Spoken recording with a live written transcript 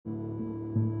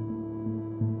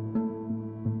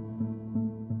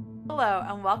Hello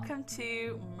and welcome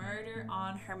to Murder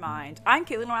on Her Mind. I'm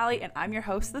Caitlin O'Malley and I'm your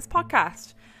host of this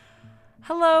podcast.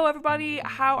 Hello everybody,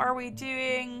 how are we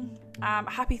doing?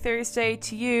 Happy Thursday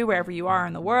to you wherever you are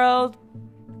in the world.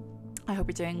 I hope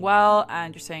you're doing well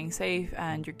and you're staying safe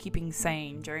and you're keeping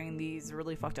sane during these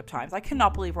really fucked up times. I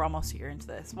cannot believe we're almost a year into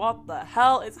this. What the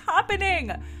hell is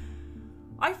happening?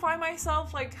 I find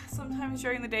myself like sometimes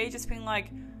during the day just being like,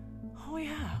 oh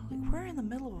yeah, like we're in the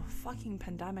middle of a fucking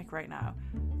pandemic right now.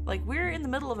 Like we're in the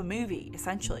middle of a movie,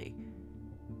 essentially.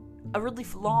 A really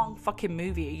long fucking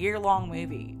movie, a year-long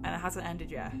movie, and it hasn't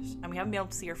ended yet. And we haven't been able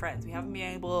to see our friends. We haven't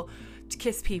been able to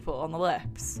kiss people on the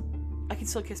lips. I can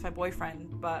still kiss my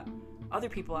boyfriend, but other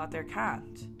people out there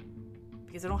can't.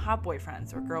 Because they don't have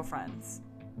boyfriends or girlfriends.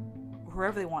 Or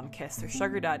whoever they want to kiss, their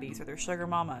sugar daddies or their sugar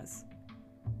mamas.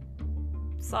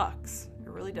 It sucks. It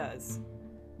really does.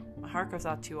 My heart goes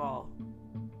out to you all.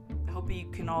 I hope you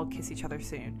can all kiss each other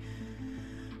soon.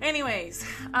 Anyways,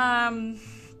 how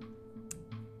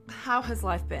has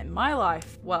life been? My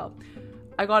life, well,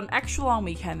 I got an extra long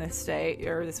weekend this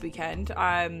weekend.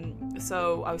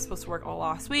 So I was supposed to work all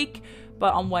last week,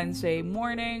 but on Wednesday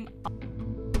morning,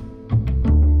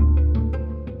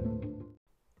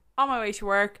 on my way to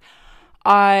work,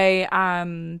 I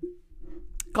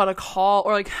got a call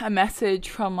or like a message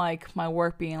from like my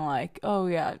work being like, oh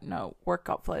yeah, no, work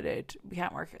got flooded, we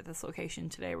can't work at this location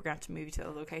today, we're gonna have to move you to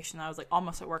the location. And I was like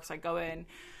almost at work, so I go in,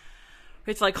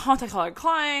 we had to like contact all our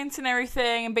clients and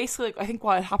everything, and basically like, I think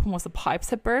what had happened was the pipes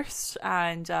had burst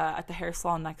and at the hair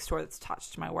salon next door that's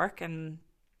attached to my work. And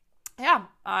yeah,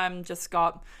 just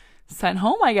got sent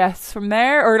home, I guess, from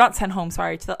there, or not sent home,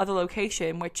 sorry, to the other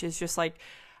location, which is just like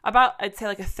about, I'd say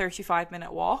like a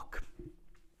 35-minute walk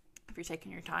if you're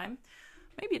taking your time.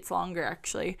 Maybe it's longer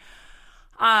actually.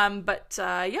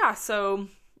 Yeah, so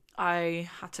I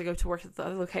had to go to work at the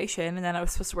other location, and then I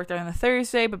was supposed to work there on the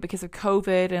Thursday, but because of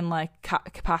COVID and like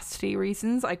capacity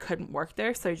reasons, I couldn't work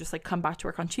there, so I just like come back to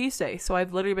work on Tuesday. So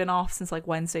I've literally been off since like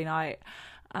Wednesday night,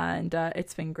 and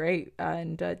it's been great.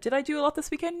 And did I do a lot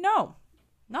this weekend? No,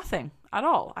 nothing at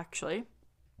all actually.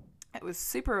 It was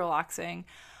super relaxing.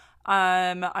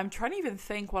 I'm trying to even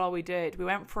think what all we did. We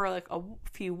went for like a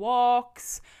few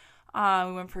walks. We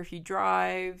went for a few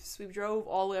drives. We drove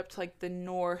all the way up to like the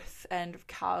north end of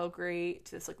Calgary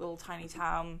to this like little tiny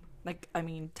town.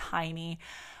 Tiny.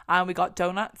 We got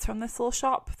donuts from this little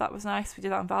shop. That was nice. We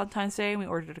did that on Valentine's Day. And we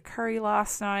ordered a curry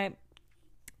last night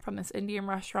from this Indian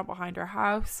restaurant behind our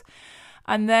house.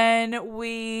 And then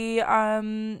we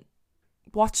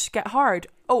watched Get Hard.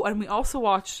 Oh, and we also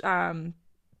watched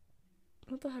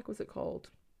what the heck was it called?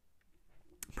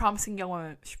 Promising Young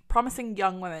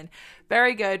Women.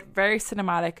 Very good, very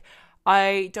cinematic.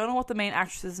 I don't know what the main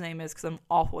actress's name is because I'm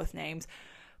awful with names,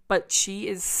 but she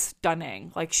is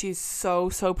stunning. Like, she's so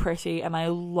pretty, and I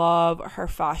love her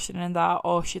fashion in that.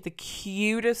 Oh, she had the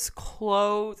cutest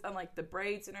clothes and like the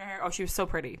braids in her hair. Oh, she was so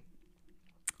pretty.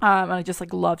 And I just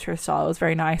like loved her style. It was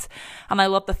very nice, and I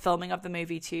loved the filming of the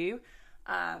movie too.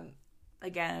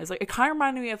 Again, it was like, it kind of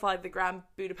reminded me of like the Grand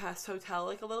Budapest Hotel,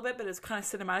 like a little bit, but it's kind of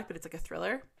cinematic, but it's like a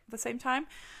thriller at the same time.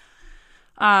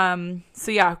 So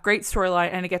yeah, great storyline,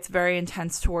 and it gets very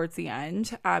intense towards the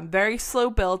end. Very slow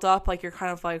build up, like you're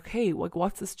kind of like, hey, like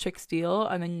what's this chick's deal?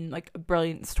 And then like a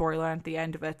brilliant storyline at the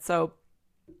end of it. So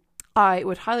I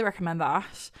would highly recommend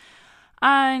that.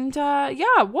 And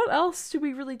yeah, what else did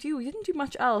we really do? We didn't do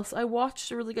much else. I watched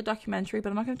a really good documentary, but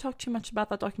I'm not going to talk too much about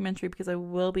that documentary because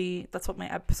that's what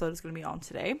my episode is going to be on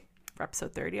today for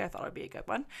episode 30. I thought it'd be a good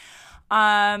one.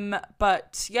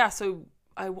 But yeah, so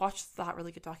I watched that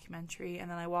really good documentary, and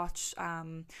then I watched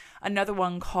another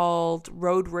one called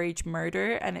Road Rage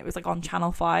Murder, and it was like on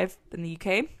Channel 5 in the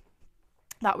UK.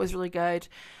 That was really good,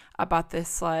 about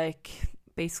this like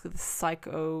basically the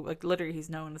psycho, like literally he's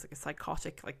known as like a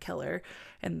psychotic like killer.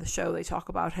 In the show they talk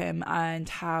about him and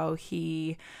how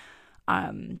he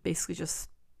basically just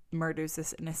murders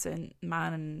this innocent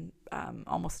man and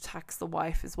almost attacks the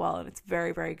wife as well, and it's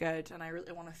very good, and I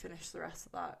really want to finish the rest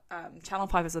of that. Channel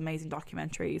 5 has amazing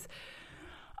documentaries.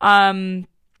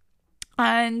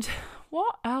 And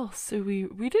what else did we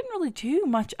didn't really do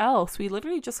much else. We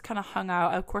literally just kind of hung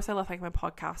out. Of course, I left like my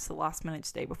podcast the last minute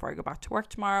today before I go back to work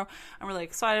tomorrow. I'm really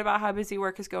excited about how busy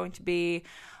work is going to be.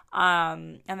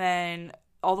 And then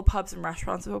all the pubs and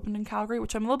restaurants have opened in Calgary,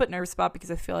 which I'm a little bit nervous about because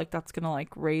I feel like that's going to like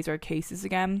raise our cases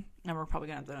again, and we're probably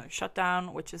going to have another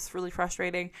shutdown, which is really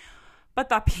frustrating. But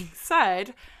that being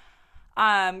said,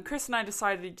 Chris and I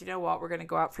decided, you know what, we're going to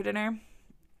go out for dinner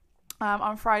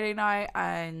on Friday night,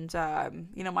 and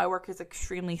my work is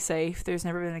extremely safe. There's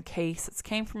never been a case that's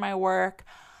came from my work,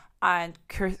 and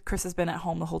Chris has been at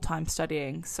home the whole time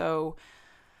studying, so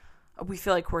we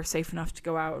feel like we're safe enough to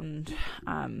go out and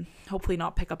hopefully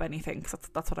not pick up anything, because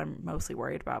that's what I'm mostly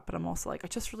worried about. But I'm also like, I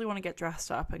just really want to get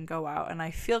dressed up and go out, and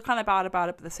I feel kind of bad about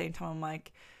it, but at the same time I'm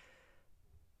like,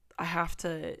 I have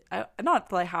to, not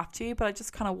that I have to, but I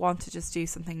just kind of want to just do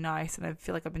something nice, and I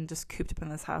feel like I've been just cooped up in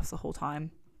this house the whole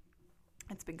time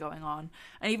it's been going on.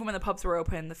 And even when the pubs were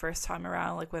open the first time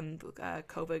around, like when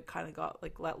COVID kind of got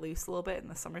like let loose a little bit in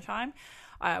the summertime,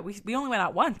 we only went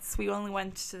out once. We only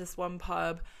went to this one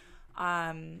pub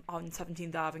on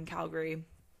 17th Ave in Calgary.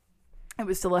 It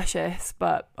was delicious,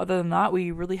 but other than that,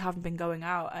 we really haven't been going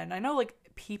out. And I know like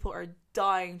people are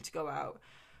dying to go out,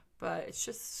 but it's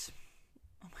just,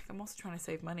 I'm also trying to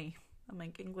save money. I'm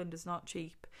like, England is not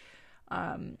cheap.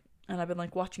 And I've been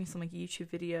like watching some like YouTube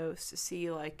videos to see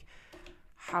like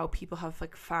how people have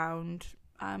like found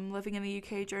living in the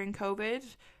UK during COVID,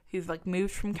 who've like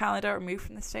moved from Canada or moved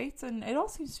from the States, and it all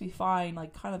seems to be fine.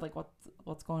 Like kind of like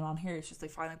what's going on here. It's just they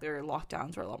find like their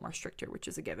lockdowns are a lot more stricter, which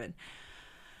is a given.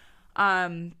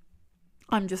 I'm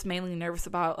just mainly nervous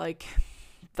about like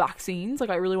vaccines.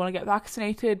 Like I really want to get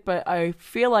vaccinated, but I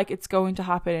feel like it's going to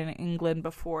happen in England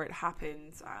before it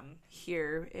happens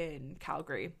here in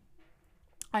Calgary.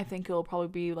 I think it'll probably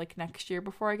be like next year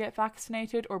before I get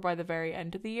vaccinated, or by the very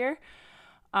end of the year.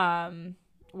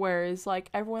 Whereas like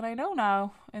everyone I know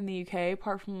now in the UK,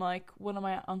 apart from like one of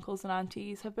my uncles and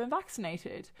aunties, have been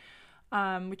vaccinated,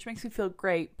 which makes me feel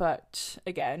great. But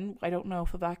again, I don't know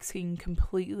if a vaccine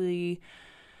completely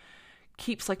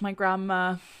keeps like my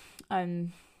grandma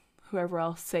and whoever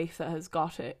else safe that has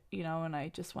got it, you know, and I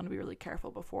just want to be really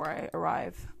careful before I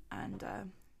arrive and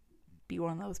be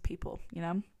one of those people, you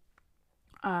know.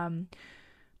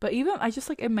 But even I just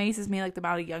like, it amazes me like the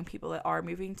amount of young people that are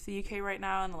moving to the UK right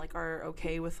now and like are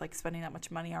okay with like spending that much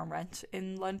money on rent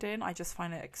in London. I just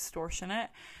find it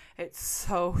extortionate. It's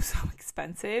so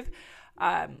expensive.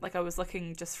 Like I was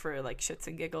looking just for like shits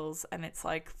and giggles, and it's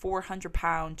like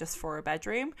 £400 just for a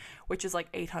bedroom, which is like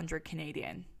 800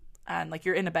 Canadian, and like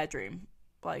you're in a bedroom,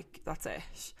 like that's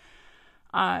it.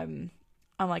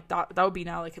 And like that would be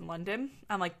now like in London,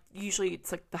 and like usually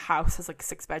it's like the house has like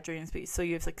 6 bedrooms, but so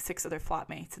you have like 6 other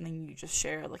flatmates, and then you just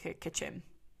share like a kitchen,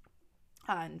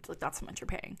 and like that's how much you're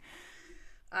paying.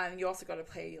 And you also got to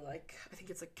pay like, I think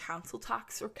it's like council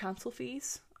tax or council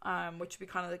fees, which would be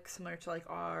kind of like similar to like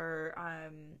our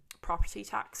property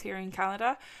tax here in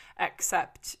Canada,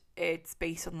 except it's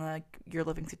based on like your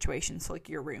living situation. So like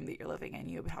your room that you're living in,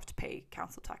 you would have to pay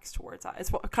council tax towards that. It's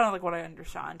kind of like what I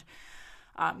understand.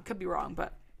 Could be wrong,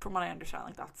 but from what I understand,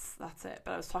 like that's it.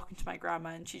 But I was talking to my grandma,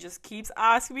 and she just keeps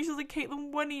asking me. She's like,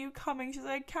 Caitlin, when are you coming? She's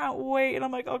like, I can't wait. And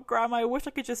I'm like, oh grandma, I wish I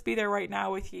could just be there right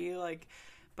now with you. Like,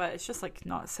 but it's just like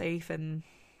not safe, and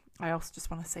I also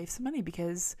just want to save some money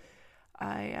because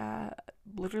I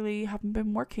literally haven't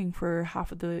been working for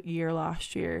half of the year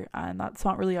last year, and that's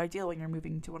not really ideal when you're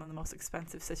moving to one of the most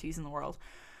expensive cities in the world.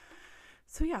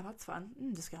 So yeah, that's fun.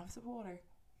 I'm just gonna have some water.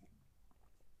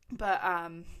 But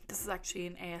this is actually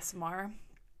an ASMR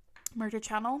murder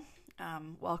channel.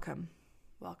 Welcome.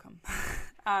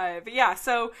 But yeah,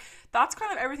 so that's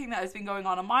kind of everything that has been going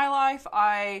on in my life.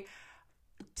 I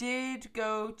did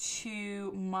go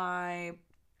to my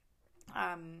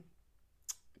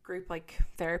group like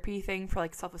therapy thing for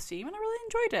like self-esteem, and I really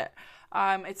enjoyed it.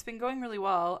 It's been going really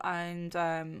well, and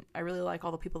I really like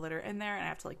all the people that are in there, and I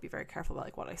have to like be very careful about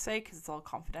like what I say because it's all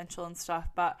confidential and stuff,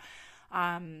 but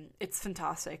it's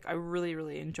fantastic. I really,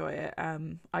 really enjoy it.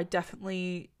 I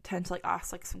definitely tend to like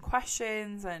ask like some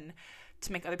questions and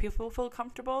to make other people feel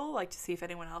comfortable, like to see if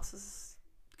anyone else is,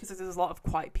 because there's a lot of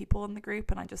quiet people in the group,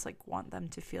 and I just like want them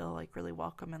to feel like really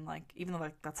welcome, and like even though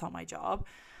like that's not my job,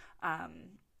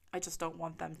 I just don't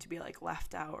want them to be like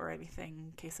left out or anything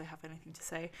in case I have anything to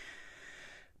say.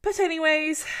 But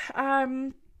anyways,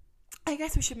 I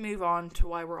guess we should move on to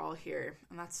why we're all here,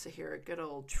 and that's to hear a good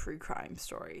old true crime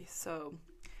story. So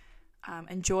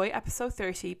enjoy episode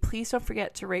 30. Please don't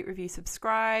forget to rate, review,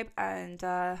 subscribe, and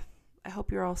I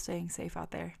hope you're all staying safe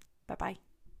out there. Bye-bye.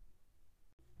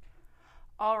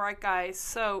 Alright guys,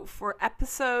 so for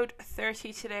episode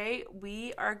 30 today,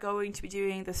 we are going to be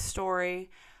doing the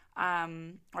story, or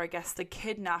I guess the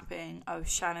kidnapping of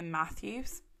Shannon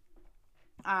Matthews.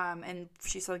 And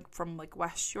she's like from like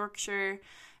West Yorkshire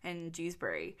and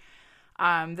Dewsbury.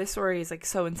 This story is like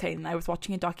so insane. I was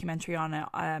watching a documentary on it,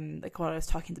 like what I was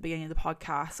talking at the beginning of the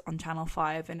podcast on Channel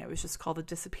 5, and it was just called The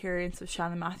Disappearance of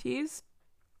Shannon Matthews.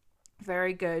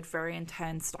 Very good, very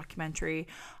intense documentary.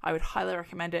 I would highly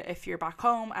recommend it if you're back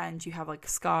home and you have like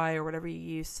Sky or whatever you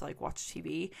use to like watch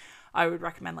TV. I would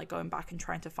recommend like going back and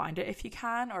trying to find it if you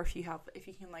can, or if you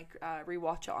can like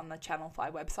rewatch it on the Channel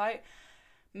 5 website.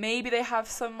 Maybe they have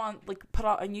some on like put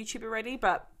out on YouTube already,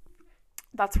 but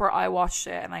that's where I watched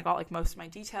it, and I got like most of my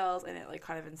details, and it like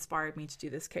kind of inspired me to do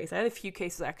this case. I had a few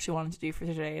cases I actually wanted to do for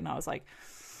today, and I was like,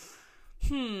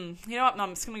 you know what? No,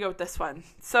 I'm just gonna go with this one.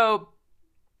 So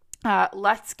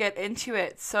let's get into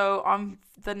it. So on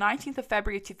the 19th of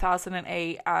February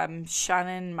 2008,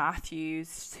 Shannon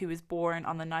Matthews, who was born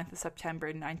on the 9th of September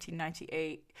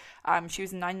 1998, she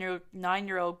was a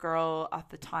nine-year-old girl at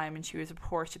the time, and she was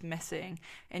reported missing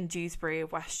in Dewsbury,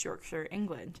 West Yorkshire,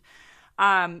 England.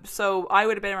 So I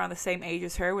would have been around the same age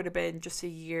as her, would have been just a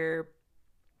year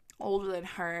older than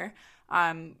her.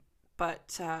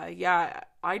 But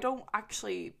I don't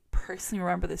actually personally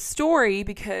remember this story,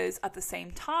 because at the same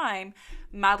time,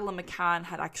 Madeleine McCann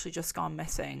had actually just gone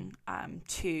missing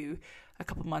to a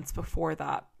couple months before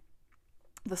that,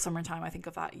 the summertime, I think,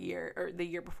 of that year, or the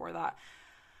year before that.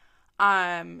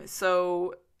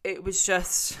 So it was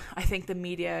just, I think the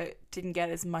media didn't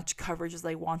get as much coverage as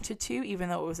they wanted to, even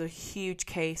though it was a huge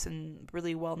case and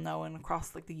really well known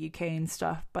across like the UK and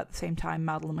stuff. But at the same time,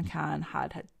 Madeleine McCann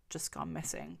had just gone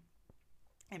missing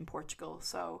in Portugal.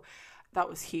 So that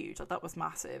was huge. That was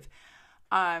massive.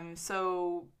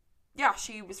 So yeah,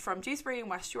 she was from Dewsbury in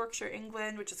West Yorkshire,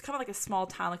 England, which is kind of like a small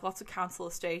town, like lots of council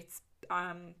estates.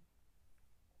 And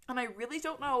I really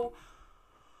don't know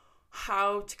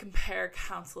how to compare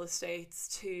council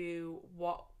estates to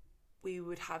what we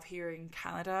would have here in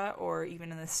Canada or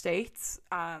even in the States.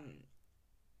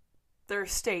 They're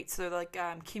estates, so they're like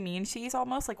communities,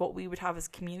 almost like what we would have as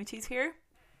communities here,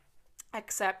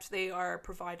 except they are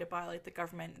provided by like the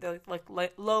government. They're like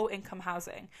low income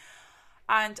housing.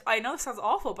 And I know this sounds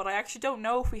awful, but I actually don't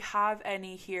know if we have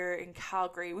any here in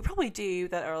Calgary. We probably do,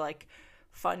 that are like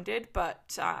funded,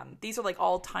 but these are like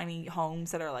all tiny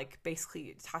homes that are like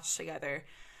basically attached together.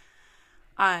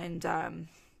 And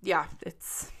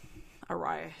it's a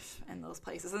riot in those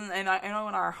places. And I know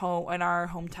in our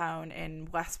hometown in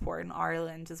Westport in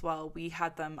Ireland as well, we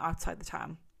had them outside the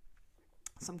town,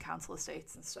 some council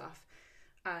estates and stuff,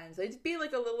 and they'd be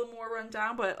like a little more run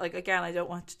down, but like, again, I don't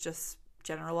want to just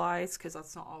generalize, because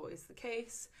that's not always the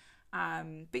case.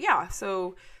 But yeah,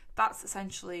 so that's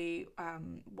essentially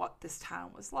what this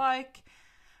town was like.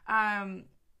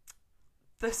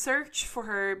 The search for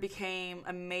her became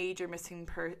a major missing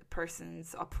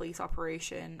persons police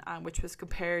operation, which was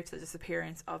compared to the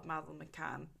disappearance of Madeleine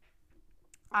McCann.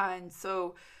 And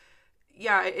so,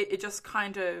 yeah, it just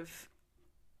kind of,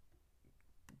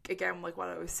 again, like what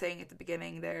I was saying at the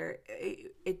beginning there,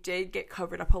 it did get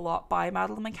covered up a lot by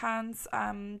Madeleine McCann's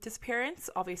disappearance,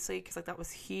 obviously, because like that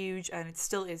was huge, and it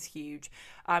still is huge.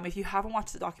 If you haven't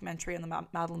watched the documentary on the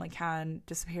Madeleine McCann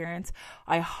disappearance,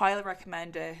 I highly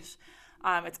recommend it.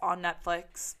 It's on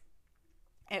Netflix.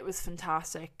 It was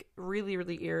fantastic, really,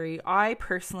 really eerie. I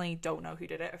personally don't know who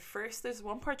did it. At first, there's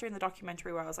one part during the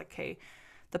documentary where I was like, okay,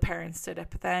 the parents did it,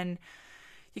 but then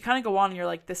you kind of go on and you're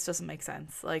like, this doesn't make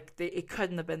sense. Like, it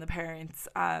couldn't have been the parents.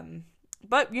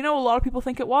 But, you know, a lot of people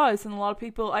think it was. And a lot of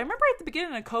people, I remember at the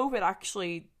beginning of COVID,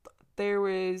 actually, there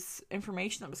was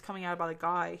information that was coming out about a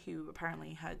guy who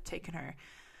apparently had taken her.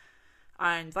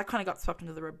 And that kind of got swept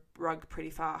under the rug pretty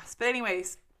fast. But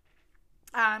anyways,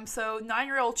 so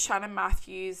 9-year-old Shannon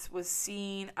Matthews was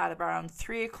seen at around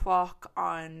 3 o'clock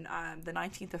on the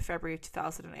 19th of February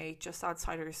 2008, just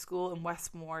outside her school in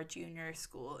Westmore Junior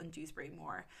School in Dewsbury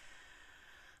Moor.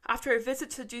 After a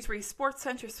visit to the Dewsbury Sports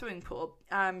Centre swimming pool,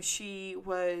 she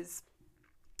was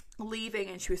leaving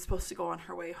and she was supposed to go on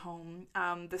her way home.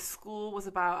 The school was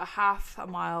about a half a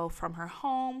mile from her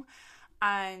home,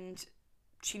 and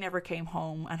she never came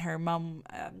home, and her mum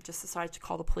just decided to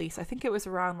call the police. I think it was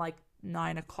around like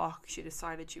 9 o'clock she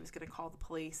decided she was going to call the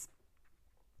police.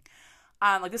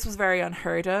 Like, this was very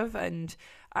unheard of, and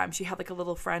she had like a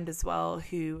little friend as well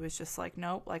who was just like,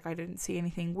 nope, like, I didn't see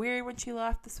anything weird when she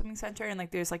left the swimming center. And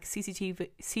like, there's like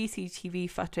CCTV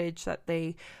footage that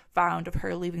they found of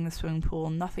her leaving the swimming pool.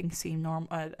 Nothing seemed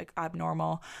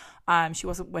abnormal. She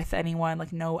wasn't with anyone,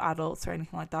 like no adults or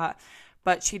anything like that,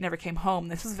 but she never came home.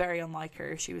 This was very unlike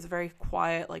her. She was a very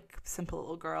quiet, like simple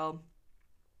little girl.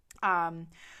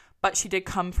 But she did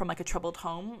come from like a troubled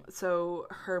home. So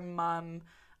her mum,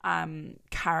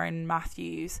 Karen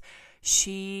Matthews,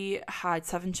 she had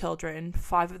 7 children.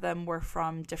 5 of them were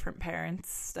from different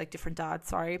parents, like different dads,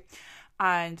 sorry.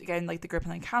 And again, like the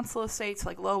Grippin Council estates,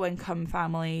 like low income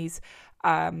families.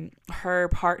 Her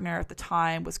partner at the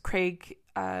time was Craig,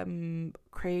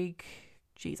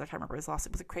 geez, I can't remember his last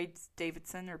name. Was it Craig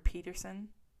Davidson or Peterson?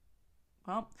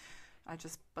 Well, I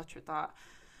just butchered that.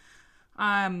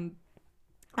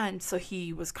 And so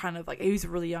he was kind of like, he was a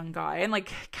really young guy. And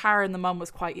like Karen, the mum,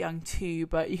 was quite young too,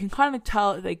 but you can kind of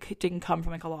tell that they didn't come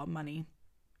from like a lot of money.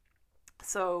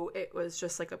 So it was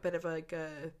just like a bit of like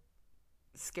a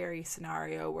scary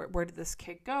scenario. Where did this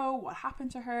kid go? What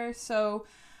happened to her? So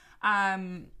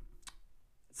the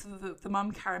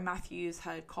mum, Karen Matthews,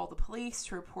 had called the police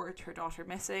to report her daughter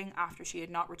missing after she had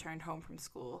not returned home from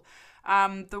school.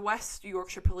 The West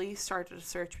Yorkshire Police started a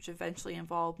search which eventually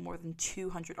involved more than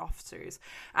 200 officers.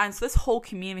 And so this whole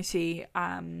community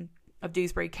of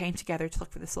Dewsbury came together to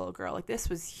look for this little girl. Like, this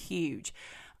was huge.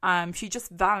 She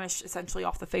just vanished essentially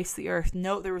off the face of the earth.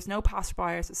 There was no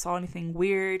passerbyers that saw anything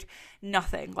weird,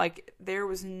 nothing. Like, there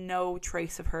was no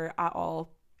trace of her at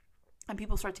all. And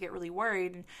people start to get really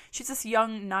worried. And she's this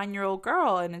young 9-year-old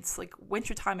girl, and it's like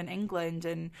wintertime in England,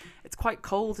 and it's quite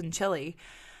cold and chilly.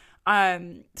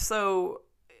 So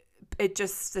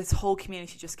this whole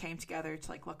community just came together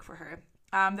to like look for her.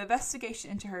 The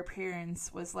investigation into her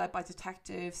appearance was led by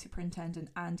Detective Superintendent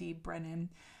Andy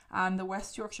Brennan. The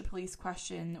West Yorkshire Police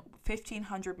questioned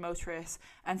 1,500 motorists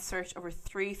and searched over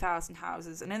 3,000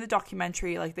 houses. And in the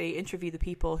documentary, like, they interview the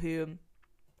people who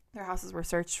their houses were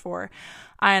searched for.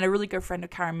 And a really good friend of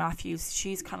Karen Matthews,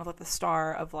 she's kind of like the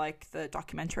star of like the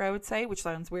documentary, I would say, which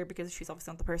sounds weird because she's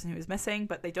obviously not the person who was missing,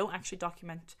 but they don't actually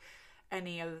document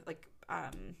any of like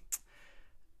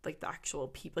the actual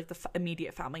people, like the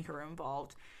immediate family who are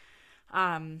involved.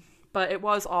 But it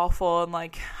was awful, and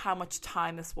like how much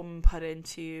time this woman put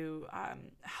into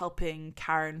helping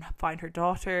Karen find her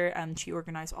daughter, and she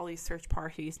organized all these search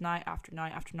parties night after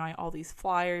night after night, all these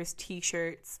flyers,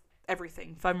 t-shirts,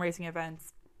 everything, fundraising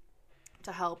events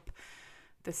to help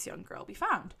this young girl be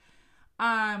found.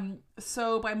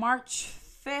 So by March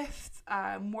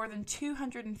 5th, more than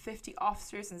 250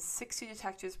 officers and 60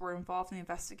 detectives were involved in the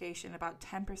investigation, about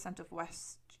 10% of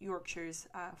West Yorkshire's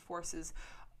forces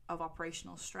of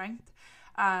operational strength.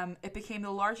 It became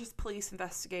the largest police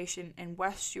investigation in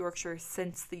West Yorkshire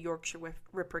since the Yorkshire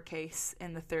Ripper case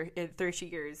in the 30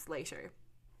 years later.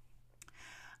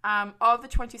 Of the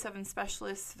 27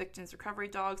 specialist victims recovery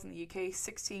dogs in the UK,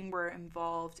 16 were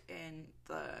involved in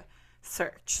the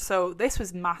search. So this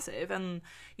was massive, and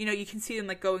you know, you can see them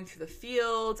like going through the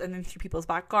fields and then through people's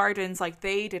back gardens. Like,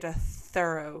 they did a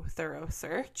thorough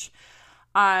search.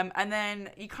 And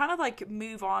then you kind of like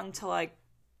move on to like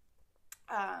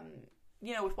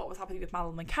you know, with what was happening with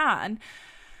Madeleine McCann.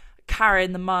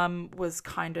 Karen, the mum, was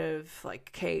kind of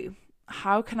like, okay,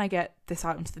 how can I get this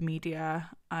out into the media,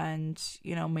 and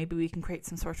you know, maybe we can create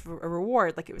some sort of a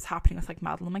reward like it was happening with like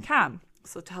Madeleine McCann.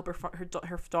 So to help her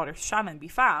daughter Shannon be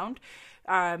found,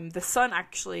 the Sun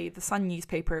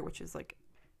newspaper, which is like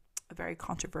a very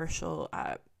controversial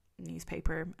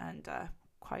newspaper and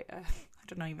quite a, I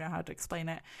don't even know how to explain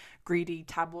it, greedy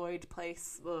tabloid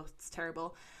place. Ugh, it's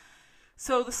terrible.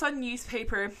 So the Sun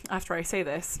newspaper, after I say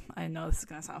this, I know this is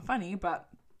going to sound funny, but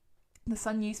the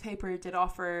Sun newspaper did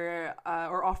offered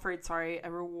a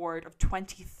reward of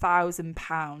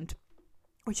 £20,000,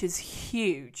 which is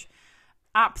huge,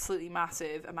 absolutely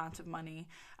massive amount of money,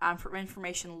 for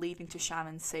information leading to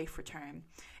Shannon's safe return.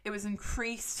 It was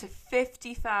increased to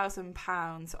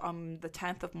 £50,000 on the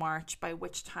 10th of March, by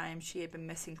which time she had been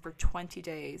missing for 20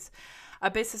 days. A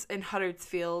business in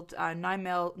Huddersfield,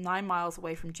 9 miles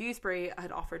away from Dewsbury,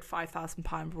 had offered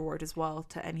 £5,000 reward as well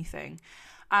to anything.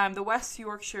 The West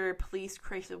Yorkshire Police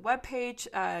created a webpage,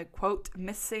 quote,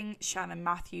 Missing Shannon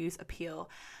Matthews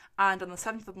Appeal, and on the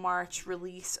 7th of March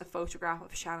released a photograph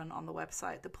of Shannon on the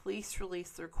website. The police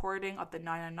released the recording of the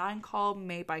 999 call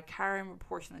made by Karen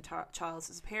reporting the child's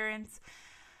disappearance,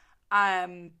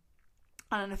 on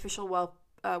an official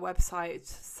website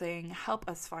saying help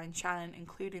us find Shannon,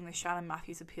 including the Shannon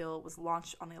Matthews Appeal, was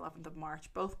launched on the 11th of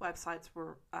March. Both websites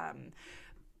were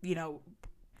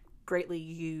greatly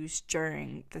used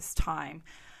during this time.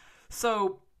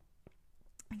 So,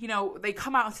 you know, they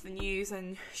come out into the news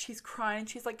and she's crying.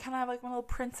 She's like, can I have like my little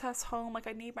princess home? Like,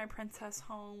 I need my princess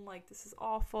home. Like, this is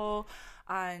awful.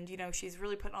 And, you know, she's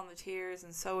really putting on the tears,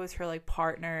 and so is her like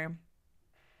partner.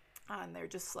 And they're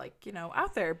just like, you know,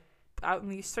 out in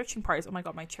these searching parties. Oh my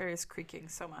God, my chair is creaking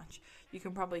so much. You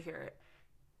can probably hear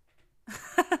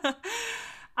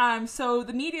it. So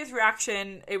the media's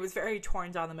reaction, it was very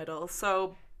torn down the middle.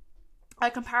 So a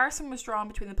comparison was drawn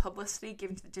between the publicity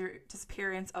given to the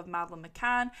disappearance of Madeleine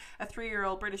McCann, a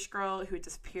 3-year-old British girl who had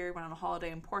disappeared when on a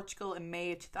holiday in Portugal in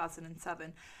May of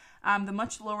 2007. The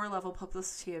much lower level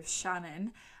publicity of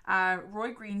Shannon.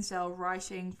 Roy Greensdale,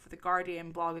 writing for the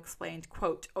Guardian blog, explained,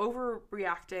 quote,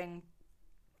 overreacting,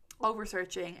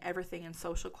 over-searching everything in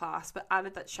social class, but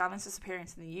added that Shannon's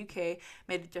disappearance in the UK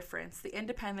made a difference. The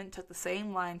Independent took the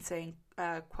same line, saying,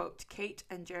 quote, Kate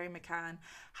and Jerry McCann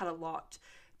had a lot.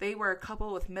 They were a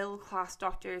couple with middle-class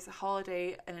doctors, a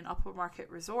holiday in an upper-market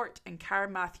resort, and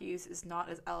Karen Matthews is not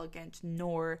as elegant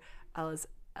nor as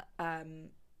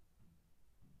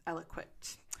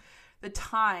eloquent. The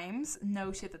Times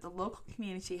noted that the local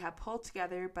community had pulled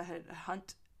together, but the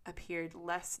hunt appeared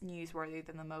less newsworthy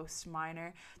than the most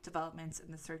minor developments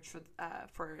in the search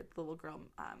for the little girl,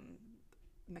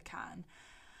 McCann.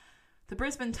 The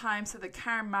Brisbane Times said that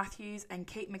Karen Matthews and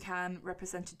Kate McCann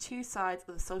represented two sides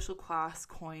of the social class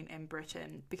coin in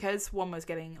Britain, because one was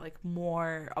getting like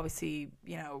more, obviously,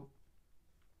 you know,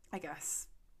 I guess,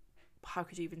 how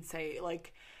could you even say,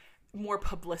 like, more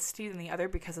publicity than the other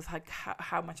because of like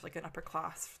how much like an upper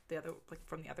class the other, like,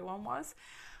 from the other one was.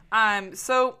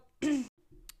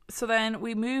 So then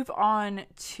we move on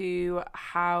to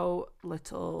how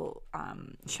little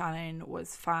Shannon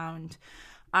was found.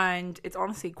 And it's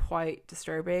honestly quite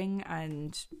disturbing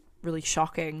and really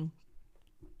shocking.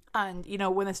 And, you know,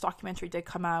 when this documentary did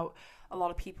come out, a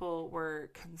lot of people were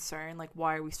concerned, like,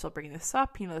 why are we still bringing this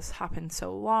up? You know, this happened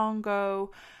so long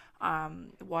ago.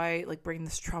 Why, like, bring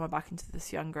this trauma back into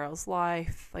this young girl's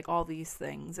life? Like, all these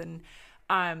things. And,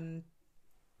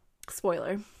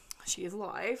 spoiler, she is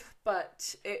alive.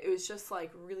 But it was just,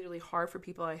 like, really, really hard for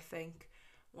people, I think,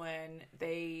 when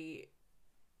they...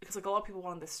 Because, like, a lot of people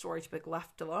wanted this story to be, like,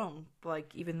 left alone.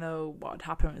 Like, even though what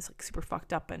happened was, like, super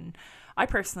fucked up. And I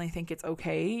personally think it's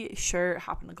okay. Sure, it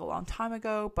happened, like, a long time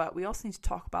ago. But we also need to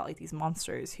talk about, like, these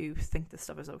monsters who think this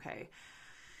stuff is okay.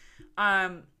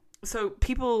 So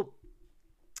people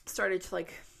started to,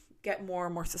 like, get more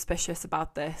and more suspicious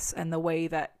about this and the way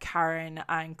that Karen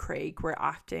and Craig were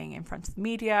acting in front of the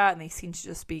media. And they seemed to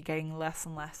just be getting less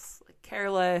and less, like,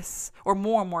 careless. Or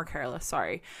more and more careless,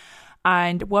 sorry.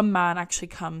 And one man actually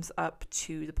comes up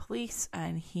to the police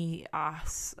and he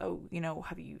asks, oh, you know,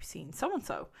 have you seen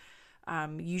so-and-so?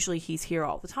 Usually he's here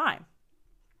all the time.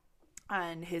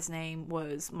 And his name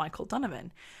was Michael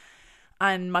Donovan.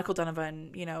 And Michael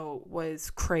Donovan, you know, was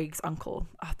Craig's uncle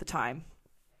at the time.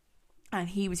 And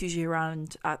he was usually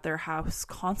around at their house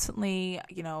constantly,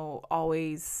 you know,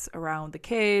 always around the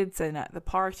kids and at the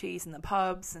parties and the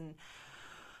pubs. And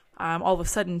all of a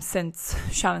sudden, since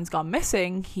Shannon's gone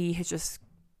missing, he has just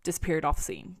disappeared off the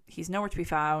scene. He's nowhere to be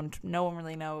found. No one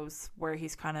really knows where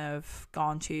he's kind of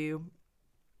gone to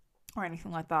or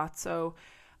anything like that. So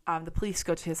the police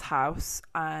go to his house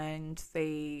and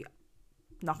they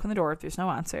knock on the door if there's no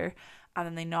answer. And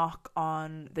then they knock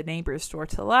on the neighbor's door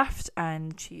to the left.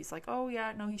 And she's like, oh,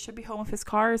 yeah, no, he should be home if his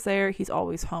car is there. He's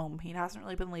always home. He hasn't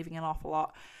really been leaving an awful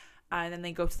lot. And then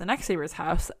they go to the next neighbor's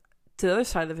house, to the other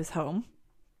side of his home.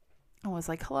 And was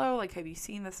like, hello, like, have you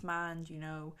seen this man? Do you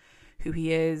know who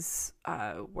he is?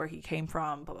 Where he came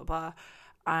from? Blah, blah, blah.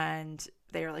 And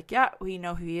they were like, yeah, we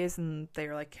know who he is. And they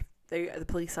were like, the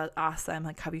police asked them,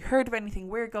 like, have you heard of anything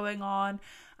weird going on?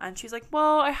 And she's like,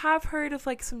 well, I have heard of,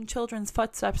 like, some children's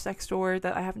footsteps next door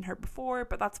that I haven't heard before,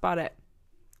 but that's about it.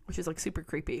 Which is, like, super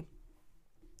creepy.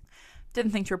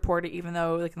 Didn't think to report it, even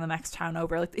though, like, in the next town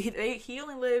over, like, he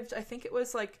only lived, I think it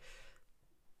was, like,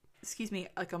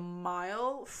 like a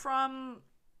mile from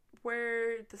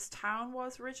where this town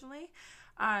was originally.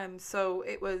 So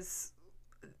it was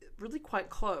really quite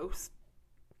close.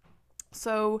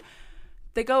 So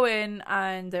they go in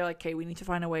and they're like, okay, we need to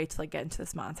find a way to, like, get into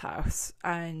this man's house.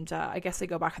 And I guess they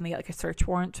go back and they get, like, a search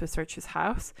warrant to search his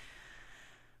house.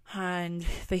 And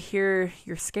they hear,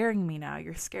 you're scaring me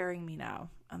now.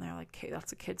 And they're like, okay,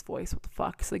 that's a kid's voice. What the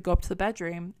fuck? So they go up to the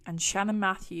bedroom and Shannon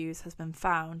Matthews has been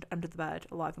found under the bed,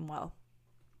 alive and well.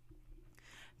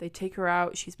 They take her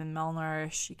out. She's been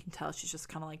malnourished. You can tell she's just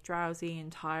kind of, like, drowsy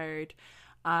and tired.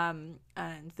 And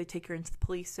they take her into the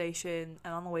police station.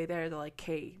 And on the way there, they're like,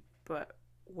 okay, but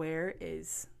where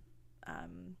is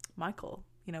Michael?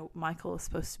 You know, Michael is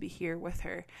supposed to be here with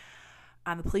her.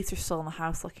 And the police are still in the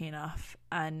house, lucky enough.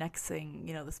 And next thing,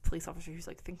 you know, this police officer who's,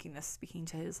 like, thinking this, speaking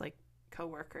to his, like,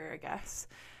 co-worker, I guess,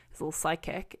 his little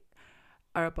sidekick,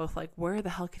 are both like, where the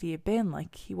hell could he have been?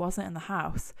 Like, he wasn't in the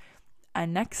house.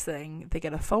 And next thing, they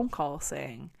get a phone call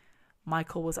saying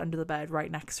Michael was under the bed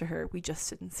right next to her. We just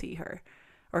didn't see her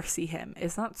or see him.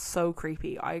 Isn't that so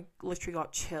creepy? I literally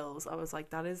got chills. I was like,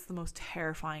 that is the most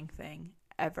terrifying thing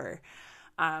ever.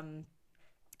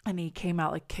 And he came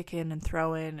out, like, kicking and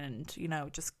throwing and, you know,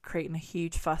 just creating a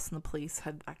huge fuss, and the police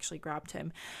had actually grabbed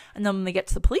him. And then when they get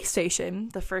to the police station,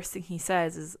 the first thing he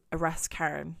says is, arrest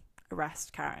Karen.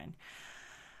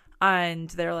 And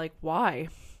they're like, why?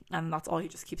 And that's all he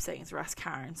just keeps saying is, arrest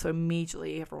Karen. So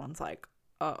immediately everyone's like,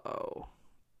 uh-oh.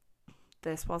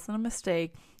 This wasn't a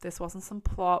mistake. This wasn't some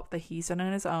plot that he's done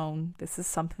on his own. This is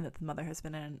something that the mother has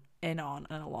been in on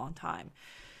in a long time.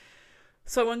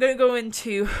 So I'm going to go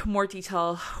into more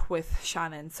detail with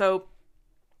Shannon. So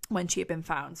when she had been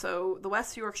found. So the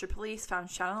West Yorkshire Police found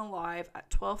Shannon alive at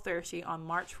 12:30 on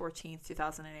March 14th,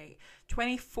 2008,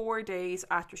 24 days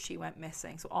after she went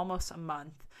missing, so almost a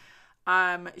month.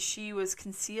 She was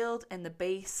concealed in the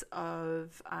base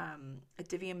of a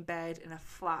Divian bed in a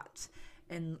flat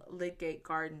in Lydgate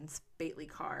Gardens, Bately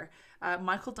Car.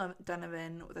 Michael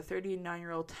Donovan, the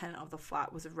 39-year-old tenant of the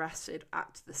flat, was arrested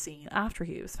at the scene after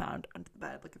he was found under the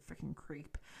bed like a freaking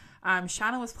creep.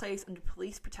 Shannon was placed under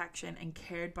police protection and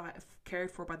cared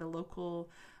for by the local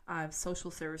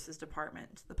social services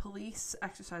department. The police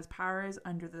exercise powers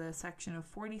under the section of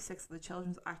 46 of the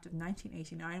Children's Act of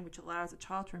 1989, which allows a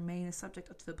child to remain a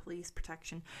subject to the police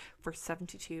protection for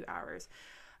 72 hours.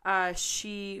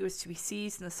 She was to be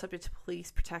seized and the subject to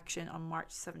police protection on March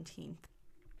 17th.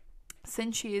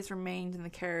 Since she has remained in the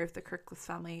care of the Kirkless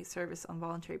Family Service on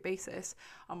voluntary basis,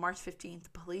 on March 15th, the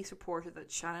police reported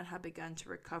that Shannon had begun to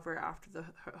recover after the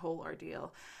whole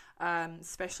ordeal.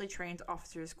 Specially trained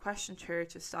officers questioned her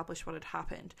to establish what had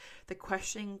happened. The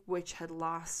questioning, which had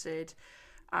lasted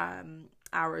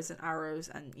hours and hours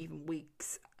and even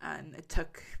weeks, and it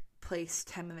took place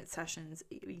 10-minute sessions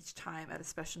each time at a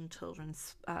special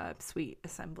children's suite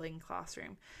assembling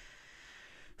classroom.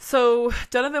 So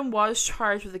Donovan was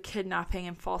charged with a kidnapping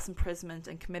and false imprisonment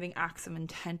and committing acts of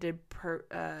intended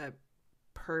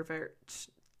pervert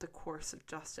the course of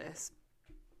justice.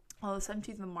 On the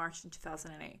 17th of March in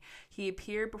 2008, he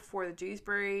appeared before the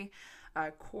Dewsbury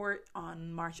court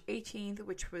on March 18th,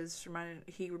 which was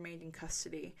he remained in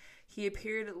custody. He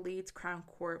appeared at Leeds Crown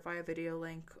Court via video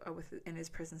link in his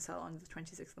prison cell on the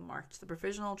 26th of March. The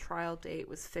provisional trial date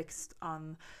was fixed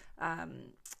on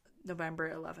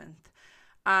November 11th.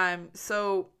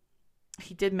 So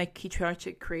he tried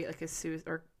to create like a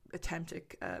suicide attempt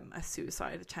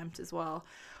as well.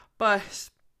 But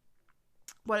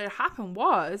what had happened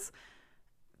was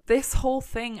this whole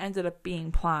thing ended up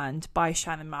being planned by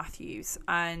Shannon Matthews,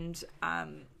 and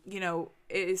it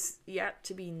is yet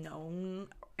to be known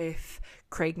if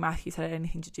Craig Matthews had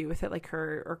anything to do with it, like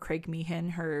her or Craig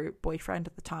Meehan, her boyfriend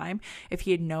at the time, if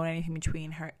he had known anything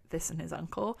between this and his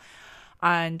uncle.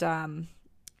 And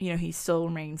he still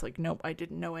remains like, nope, I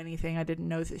didn't know anything. I didn't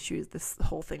know that this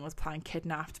whole thing was planned,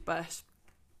 kidnapped. But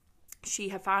she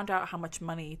had found out how much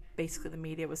money basically the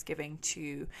media was giving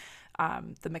to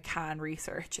the McCann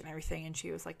research and everything. And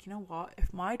she was like, you know what?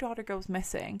 If my daughter goes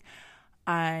missing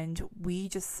and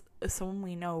someone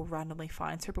we know randomly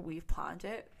finds her, but we've planned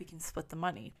it, we can split the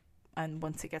money. And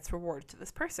once it gets rewarded to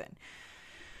this person.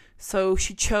 So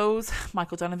she chose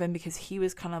Michael Donovan because he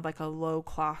was kind of like a low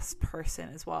class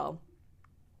person as well.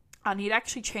 And he'd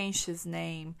actually changed his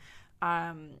name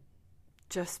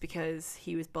just because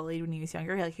he was bullied when he was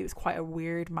younger. Like, he was quite a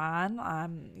weird man.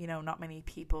 Not many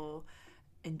people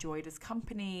enjoyed his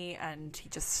company, and he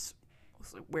just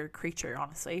was a weird creature,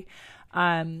 honestly.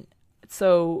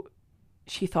 So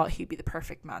she thought he'd be the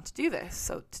perfect man to do this.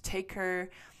 So to take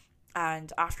her,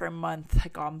 and after a month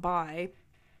had gone by,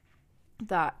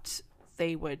 that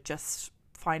they would just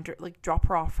find her, like drop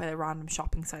her off at a random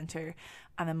shopping centre,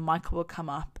 and then Michael would come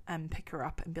up and pick her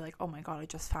up and be like, oh my god, I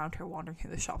just found her wandering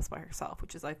through the shops by herself,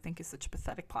 which I think is such a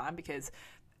pathetic plan, because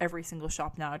every single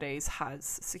shop nowadays has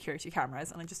security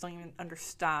cameras, and I just don't even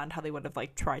understand how they would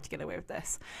have tried to get away with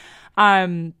this.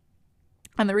 And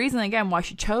the reason again why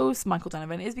she chose Michael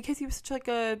Donovan is because he was such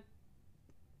a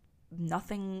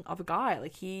nothing of a guy.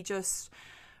 Like, he just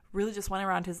really just went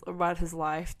around his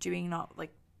life doing not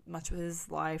much of his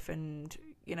life, and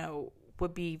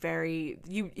would be very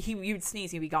he would sneeze,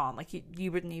 he'd be gone. Like,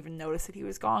 you wouldn't even notice that he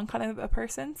was gone, kind of a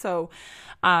person. So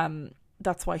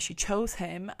that's why she chose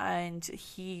him, and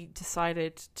he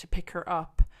decided to pick her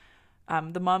up.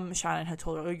 The mum, Shannon, had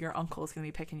told her, oh, your uncle is going to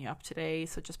be picking you up today,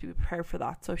 so just be prepared for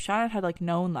that. So Shannon had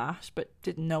known that, but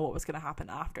didn't know what was going to happen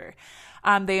after.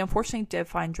 They unfortunately did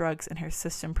find drugs in her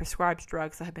system, prescribed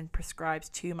drugs that had been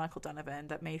prescribed to Michael Donovan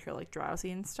that made her drowsy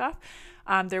and stuff.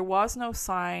 There was no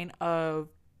sign of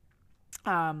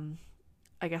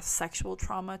sexual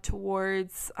trauma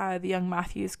towards the young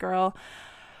Matthews girl,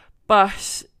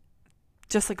 but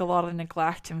just a lot of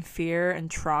neglect and fear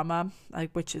and trauma,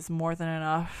 which is more than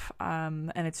enough. And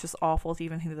it's just awful to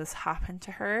even think that this happened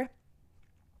to her.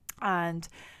 And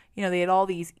they had all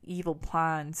these evil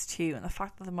plans too, and the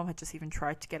fact that the mum had just even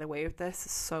tried to get away with this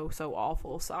is so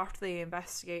awful. So after they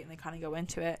investigate and they kind of go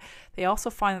into it, they also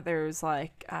find that there's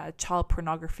child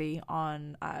pornography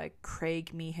on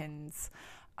Craig Meehan's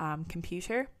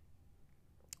computer,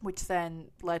 which then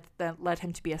led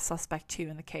him to be a suspect too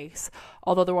in the case,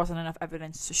 although there wasn't enough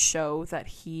evidence to show that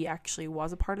he actually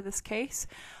was a part of this case.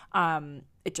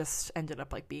 It just ended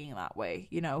up being that way.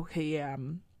 He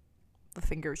the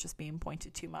finger was just being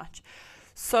pointed too much.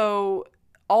 So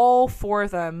all four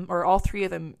of them, or all three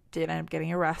of them, did end up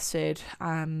getting arrested.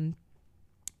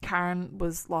 Karen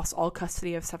lost all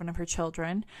custody of 7 of her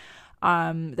children.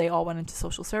 They all went into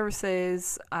social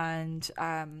services, and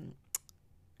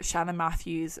Shannon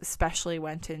Matthews especially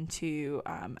went into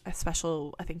a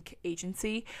special, I think,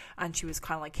 agency, and she was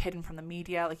kind of like hidden from the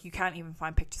media. Like, you can't even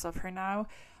find pictures of her now.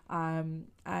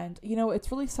 And you know,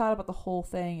 it's really sad about the whole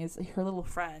thing is her little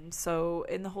friend. So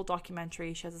in the whole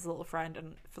documentary, she has this little friend,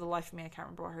 and for the life of me, I can't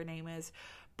remember what her name is,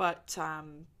 but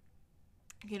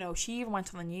you know, she even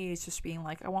went on the news just being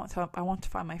like, I want to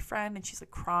find my friend, and she's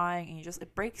like crying, and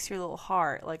it breaks your little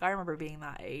heart. Like, I remember being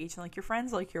that age, and like, your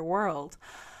friend's like your world.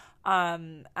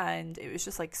 And it was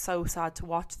just like so sad to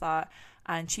watch that.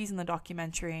 And she's in the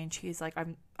documentary, and she's like,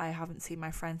 I haven't seen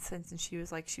my friend since. And she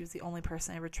was like, she was the only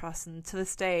person I ever trust. And to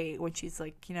this day, when she's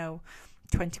like, you know,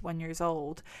 21 years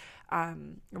old, or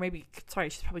maybe, sorry,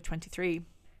 she's probably 23,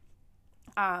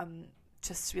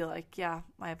 just to be like, yeah,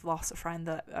 I've lost a friend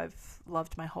that I've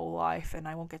loved my whole life, and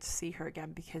I won't get to see her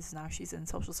again because now she's in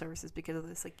social services because of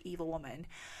this like evil woman.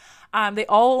 They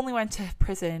all only went to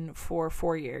prison for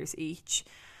 4 years each,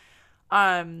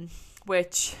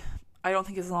 which I don't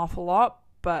think is an awful lot,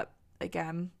 but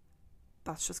again,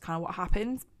 that's just kind of what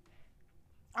happened.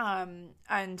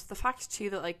 And the fact too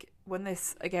that like when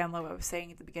this, again, like I was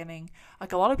saying at the beginning,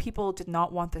 like a lot of people did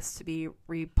not want this to be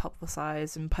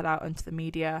republicized and put out into the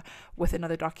media with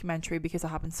another documentary because it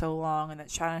happened so long, and that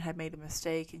Shannon had made a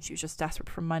mistake and she was just desperate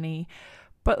for money.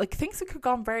 But like, things that could have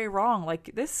gone very wrong.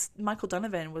 Like, this Michael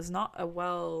Donovan was not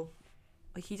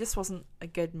he just wasn't a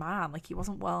good man. Like, he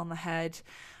wasn't well in the head.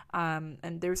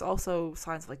 And there's also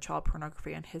signs of like child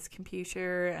pornography on his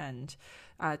computer, and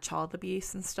child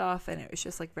abuse and stuff, and it was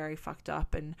just like very fucked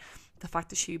up. And the fact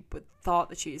that she thought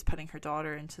that she was putting her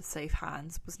daughter into safe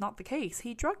hands was not the case.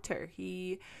 He drugged her.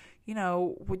 He, you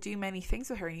know, would do many things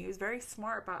with her, and he was very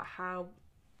smart about how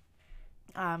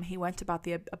he went about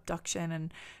the abduction.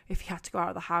 And if he had to go out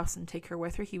of the house and take her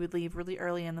with her, he would leave really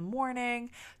early in the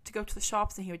morning to go to the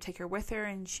shops, and he would take her with her.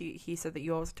 And he said that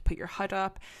you always have to put your HUD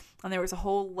up. And there was a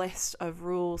whole list of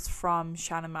rules from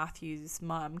Shannon Matthews'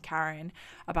 mum, Karen,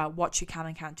 about what she can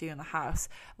and can't do in the house.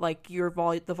 Like,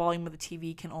 the volume of the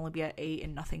TV can only be at 8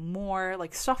 and nothing more.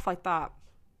 Like, stuff like that.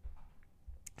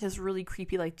 Just really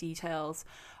creepy like details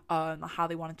on how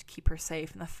they wanted to keep her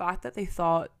safe, and the fact that they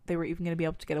thought they were even going to be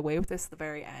able to get away with this at the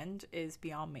very end is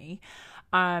beyond me.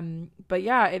 But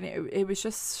yeah, and it was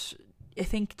just, I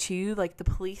think too, like the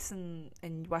police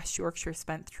in West Yorkshire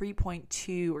spent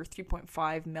 3.2 or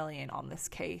 3.5 million on this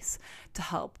case to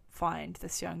help find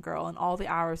this young girl, and all the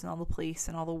hours and all the police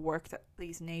and all the work that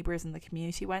these neighbours in the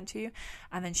community went to,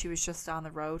 and then she was just down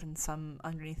the road and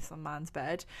underneath some man's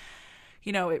bed.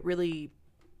 You know, it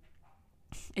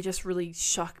just really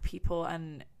shocked people,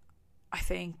 and I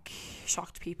think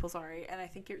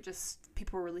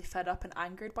people were really fed up and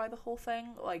angered by the whole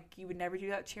thing. Like, you would never do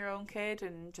that to your own kid,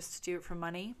 and just to do it for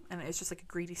money, and it's just like a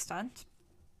greedy stunt.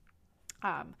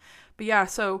 But yeah,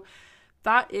 so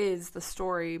that is the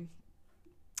story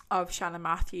of Shannon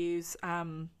Matthews.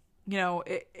 You know,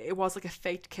 it was like a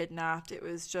faked kidnapped. It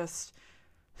was just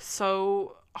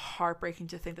so heartbreaking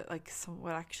to think that like someone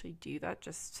would actually do that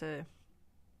just to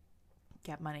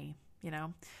get money, you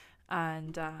know.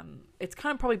 And it's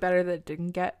kind of probably better that it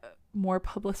didn't get more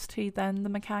publicity than the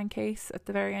McCann case at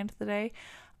the very end of the day.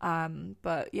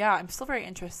 But yeah, I'm still very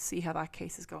interested to see how that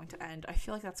case is going to end. I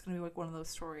feel like that's going to be like one of those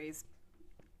stories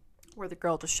where the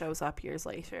girl just shows up years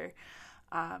later.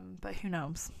 But who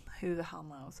knows? Who the hell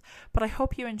knows? But I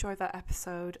hope you enjoyed that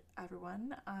episode,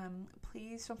 everyone.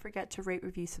 Please don't forget to rate,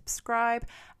 review, subscribe,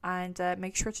 and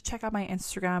make sure to check out my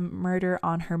Instagram, Murder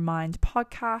on Her Mind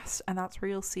podcast, and that's where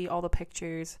you'll see all the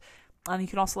pictures. And you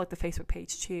can also like the Facebook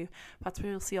page too. That's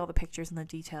where you'll see all the pictures and the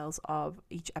details of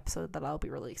each episode that I'll be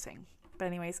releasing. But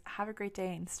anyways, have a great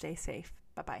day and stay safe.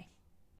 Bye-bye.